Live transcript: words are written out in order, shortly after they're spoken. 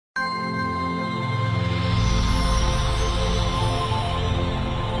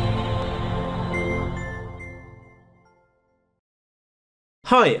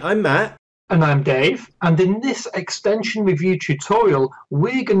Hi, I'm Matt. And I'm Dave, and in this extension review tutorial,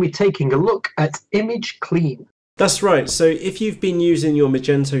 we're going to be taking a look at Image Clean. That's right, so if you've been using your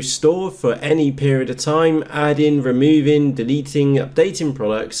Magento store for any period of time, adding, removing, deleting, updating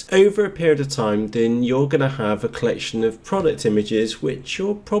products over a period of time, then you're going to have a collection of product images which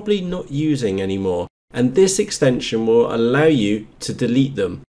you're probably not using anymore. And this extension will allow you to delete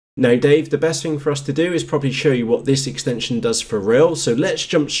them. Now Dave, the best thing for us to do is probably show you what this extension does for real. So let's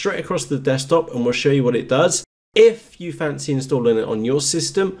jump straight across the desktop and we'll show you what it does. If you fancy installing it on your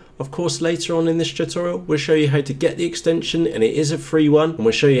system, of course later on in this tutorial we'll show you how to get the extension, and it is a free one, and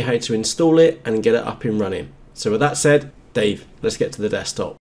we'll show you how to install it and get it up and running. So with that said, Dave, let's get to the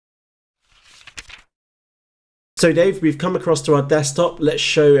desktop. So Dave, we've come across to our desktop. Let's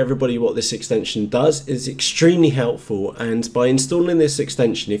show everybody what this extension does. It's extremely helpful, and by installing this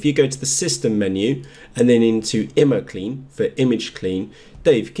extension, if you go to the system menu and then into Image Clean for Image Clean,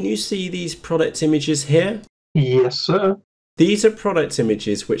 Dave, can you see these product images here? Yes, sir. These are product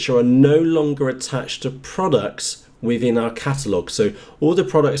images which are no longer attached to products within our catalog. So all the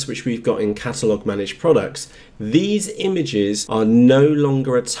products which we've got in catalog managed products, these images are no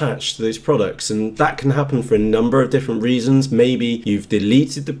longer attached to those products, and that can happen for a number of different reasons. Maybe you've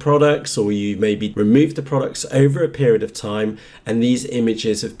deleted the products, or you maybe removed the products over a period of time and these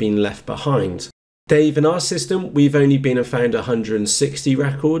images have been left behind. Dave, in our system, we've only been found 160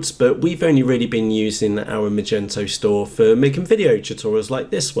 records, but we've only really been using our Magento store for making video tutorials like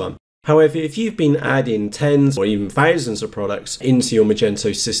this one. However, if you've been adding tens or even thousands of products into your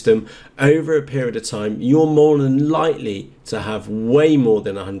Magento system over a period of time, you're more than likely to have way more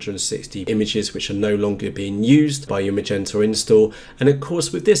than 160 images which are no longer being used by your Magento install. And of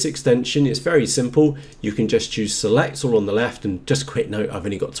course, with this extension, it's very simple. You can just choose select all on the left, and just a quick note, I've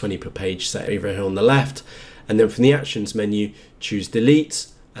only got 20 per page set over here on the left. And then from the actions menu, choose delete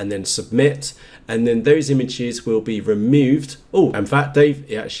and then submit, and then those images will be removed. Oh, in fact, Dave,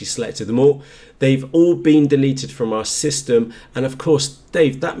 he actually selected them all. They've all been deleted from our system, and of course,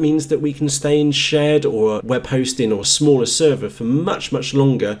 Dave, that means that we can stay in shared or web hosting or smaller server for much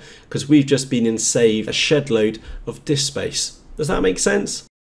longer, because we've just been in save a shed load of disk space. Does that make sense?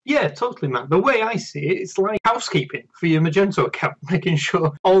 Yeah, totally, Matt. The way I see it, it's like housekeeping for your Magento account, making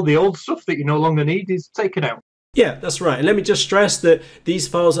sure all the old stuff that you no longer need is taken out. Yeah, that's right. And let me just stress that these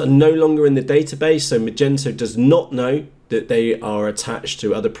files are no longer in the database, so Magento does not know that they are attached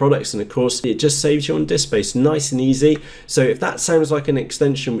to other products, and of course it just saves you on disk space, nice and easy. So if that sounds like an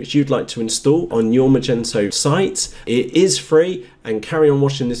extension which you'd like to install on your Magento site, it is free, and carry on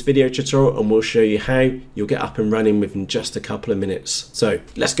watching this video tutorial and we'll show you how you'll get up and running within just a couple of minutes. So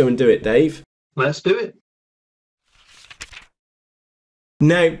let's go and do it, Dave. Let's do it.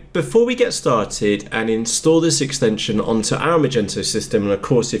 Now, before we get started and install this extension onto our Magento system, and of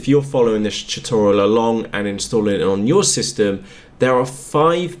course if you're following this tutorial along and installing it on your system, there are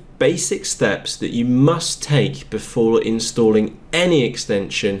 5 basic steps that you must take before installing any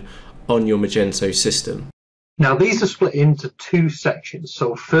extension on your Magento system. Now, these are split into 2 sections.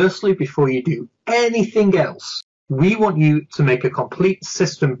 So firstly, before you do anything else, we want you to make a complete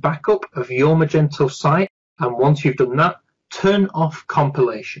system backup of your Magento site, and once you've done that, turn off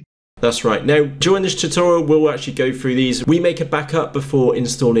compilation. That's right. Now, during this tutorial, we'll actually go through these. We make a backup before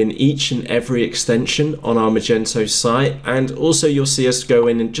installing each and every extension on our Magento site, and also you'll see us go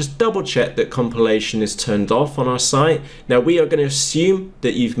in and just double check that compilation is turned off on our site. Now, we are going to assume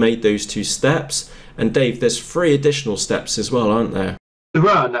that you've made those 2 steps, and Dave, there's 3 additional steps as well, aren't there? There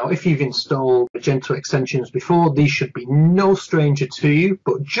are. Now, if you've installed Magento extensions before, these should be no stranger to you,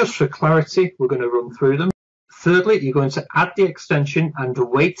 but just for clarity, we're going to run through them. Thirdly, you're going to add the extension and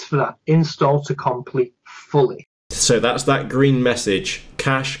wait for that install to complete fully. So that's that green message,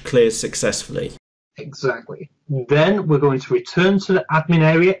 cache clears successfully. Exactly. Then we're going to return to the admin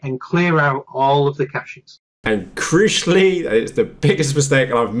area and clear out all of the caches. And crucially, it's the biggest mistake,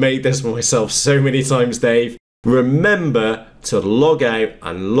 and I've made this myself so many times, Dave, remember to log out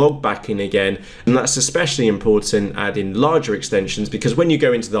and log back in again. And that's especially important adding larger extensions, because when you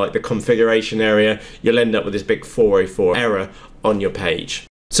go into the configuration area, you'll end up with this big 404 error on your page.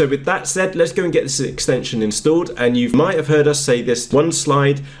 So with that said, let's go and get this extension installed. And you might have heard us say this one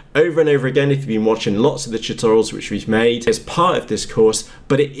slide over and over again if you've been watching lots of the tutorials which we've made as part of this course,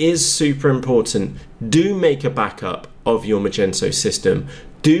 but it is super important. Do make a backup of your Magento system.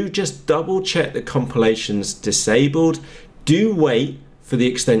 Do just double check the compilation's disabled. Do wait for the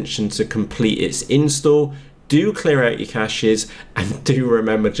extension to complete its install. Do clear out your caches, and do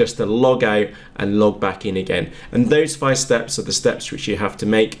remember just to log out and log back in again. And those 5 steps are the steps which you have to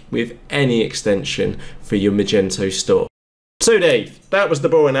make with any extension for your Magento store. So Dave, that was the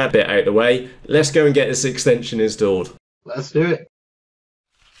boring ad bit out of the way. Let's go and get this extension installed. Let's do it.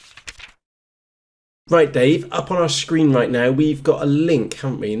 Right Dave, up on our screen right now we've got a link,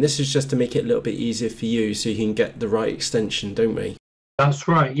 haven't we? And this is just to make it a little bit easier for you so you can get the right extension, don't we? That's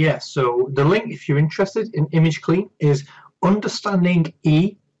right, yes. So the link, if you're interested in image clean, is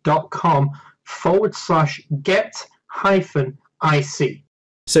understandinge.com/get-ic.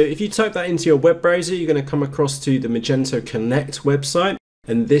 So if you type that into your web browser, you're going to come across to the Magento Connect website,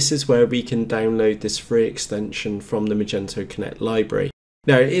 and this is where we can download this free extension from the Magento Connect library.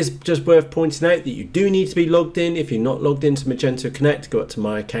 Now, it is just worth pointing out that you do need to be logged in. If you're not logged into Magento Connect, go up to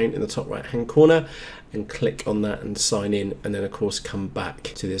My Account in the top right hand corner and click on that and sign in, and then of course come back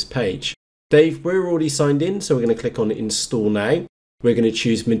to this page. Dave, we're already signed in, so we're going to click on Install Now. We're going to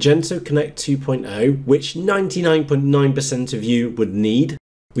choose Magento Connect 2.0, which 99.9% of you would need.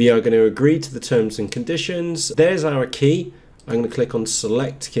 We are going to agree to the terms and conditions. There's our key. I'm going to click on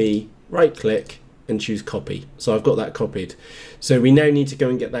Select Key, right click and choose Copy. So I've got that copied. So we now need to go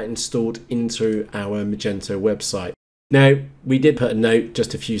and get that installed into our Magento website. Now, we did put a note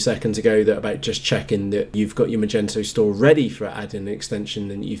just a few seconds ago that about just checking that you've got your Magento store ready for adding an extension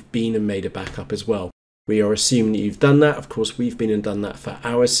and you've been and made a backup as well. We are assuming that you've done that. Of course, we've been and done that for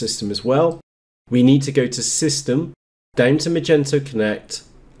our system as well. We need to go to System, down to Magento Connect,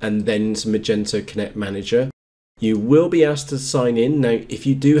 and then to Magento Connect Manager. You will be asked to sign in. Now, if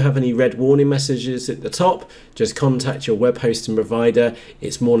you do have any red warning messages at the top, just contact your web hosting provider.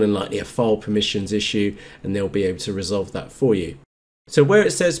 It's more than likely a file permissions issue, and they'll be able to resolve that for you. So where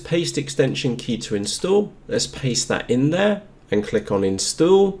it says paste extension key to install, let's paste that in there and click on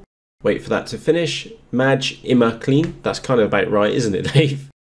install. Wait for that to finish. Mag clean. That's kind of about right, isn't it, Dave?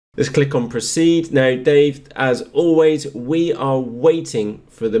 Let's click on proceed. Now, Dave, as always, we are waiting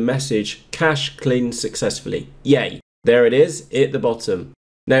for the message cache cleaned successfully. Yay. There it is at the bottom.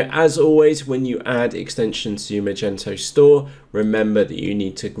 Now, as always, when you add extensions to your Magento store, remember that you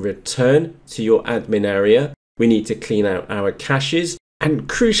need to return to your admin area. We need to clean out our caches. And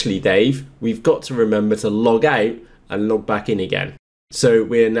crucially, Dave, we've got to remember to log out and log back in again. So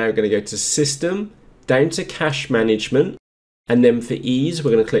we're now going to go to System, down to Cache Management. And then for ease,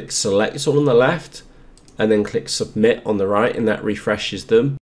 we're going to click Select all on the left and then click Submit on the right, and that refreshes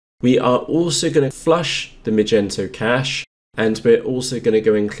them. We are also going to flush the Magento cache, and we're also going to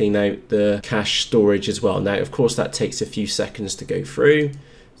go and clean out the cache storage as well. Now, of course, that takes a few seconds to go through.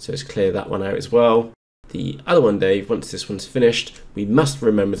 So let's clear that one out as well. The other one, Dave, once this one's finished, we must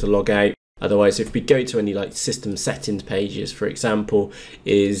remember to log out. Otherwise, if we go to any like system settings pages, for example,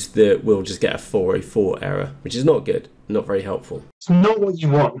 is that we'll just get a 404 error, which is not good, not very helpful. It's not what you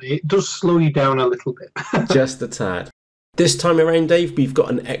want. It does slow you down a little bit. Just a tad. This time around, Dave, we've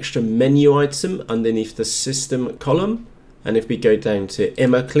got an extra menu item underneath the system column. And if we go down to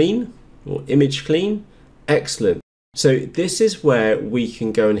Clean or Image Clean, excellent. So this is where we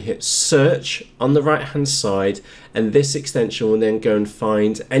can go and hit search on the right hand side, and this extension will then go and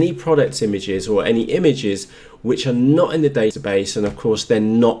find any product images or any images which are not in the database, and of course they're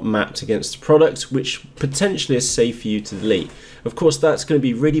not mapped against the product, which potentially is safe for you to delete. Of course, that's going to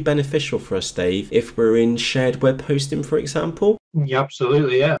be really beneficial for us, Dave, if we're in shared web hosting, for example. Yeah,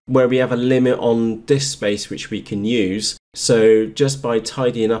 absolutely, yeah. Where we have a limit on disk space which we can use. So just by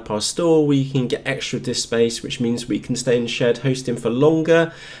tidying up our store, we can get extra disk space, which means we can stay in shared hosting for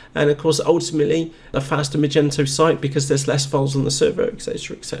longer. And of course, ultimately, a faster Magento site because there's less files on the server,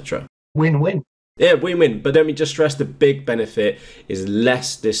 etc., etc. Win-win. Yeah, win-win. But let me just stress the big benefit is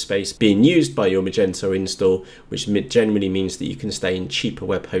less disk space being used by your Magento install, which generally means that you can stay in cheaper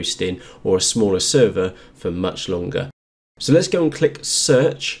web hosting or a smaller server for much longer. So let's go and click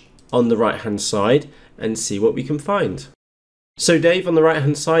search on the right hand side and see what we can find. So Dave, on the right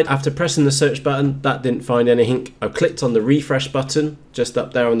hand side, after pressing the search button, that didn't find anything. I've clicked on the refresh button just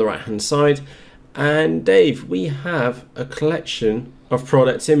up there on the right hand side. And Dave, we have a collection of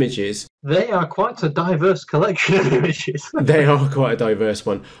product images. They are quite a diverse collection of images. They are quite a diverse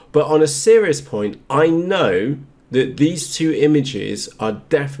one. But on a serious point, I know that these two images are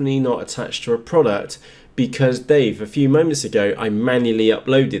definitely not attached to a product, because Dave, a few moments ago, I manually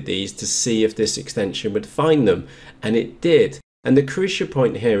uploaded these to see if this extension would find them, and it did. And the crucial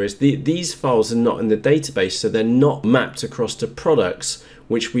point here is these files are not in the database, so they're not mapped across to products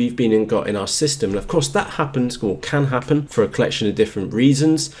which we've been and got in our system. And of course that happens, or can happen, for a collection of different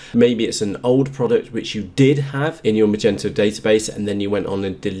reasons. Maybe it's an old product which you did have in your Magento database and then you went on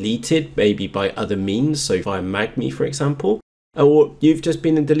and deleted, maybe by other means, so via Magme, for example. Or you've just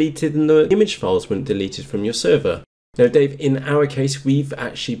been and deleted and the image files weren't deleted from your server. Now, Dave, in our case, we've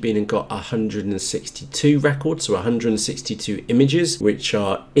actually been and got 162 records, so 162 images, which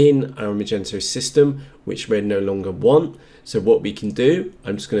are in our Magento system, which we no longer want. So what we can do,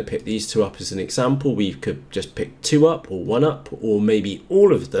 I'm just going to pick these two up as an example. We could just pick two up or one up, or maybe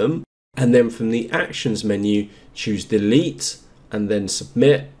all of them. And then from the actions menu, choose delete and then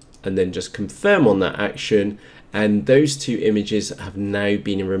submit, and then just confirm on that action. And those two images have now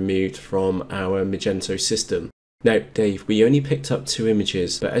been removed from our Magento system. Now, Dave, we only picked up 2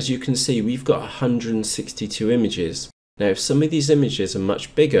 images, but as you can see, we've got 162 images. Now, if some of these images are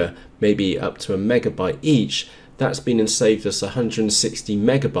much bigger, maybe up to 1 megabyte each, that's been and saved us 160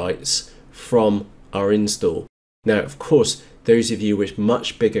 megabytes from our install. Now, of course, those of you with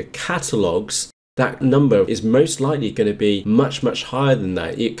much bigger catalogs, that number is most likely going to be much, much higher than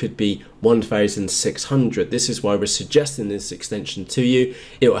that. It could be 1,600. This is why we're suggesting this extension to you.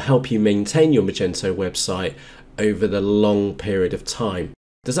 It will help you maintain your Magento website over the long period of time.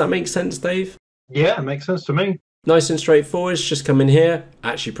 Does that make sense, Dave? Yeah, it makes sense to me. Nice and straightforward. Just come in here,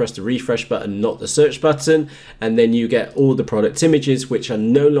 actually press the refresh button, not the search button, and then you get all the product images which are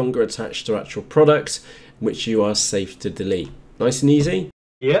no longer attached to actual products, which you are safe to delete. Nice and easy.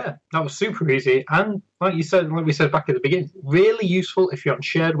 Yeah, that was super easy. And like we said back at the beginning, really useful if you're on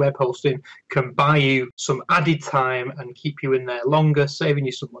shared web hosting, can buy you some added time and keep you in there longer, saving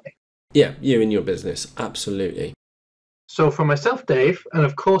you some money. Yeah, you and your business, absolutely. So for myself, Dave, and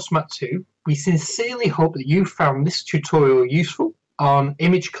of course Matt too, we sincerely hope that you found this tutorial useful on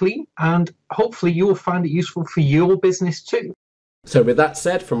Image Clean, and hopefully you will find it useful for your business too. So with that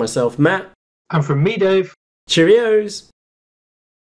said, from myself, Matt. And from me, Dave. Cheerios!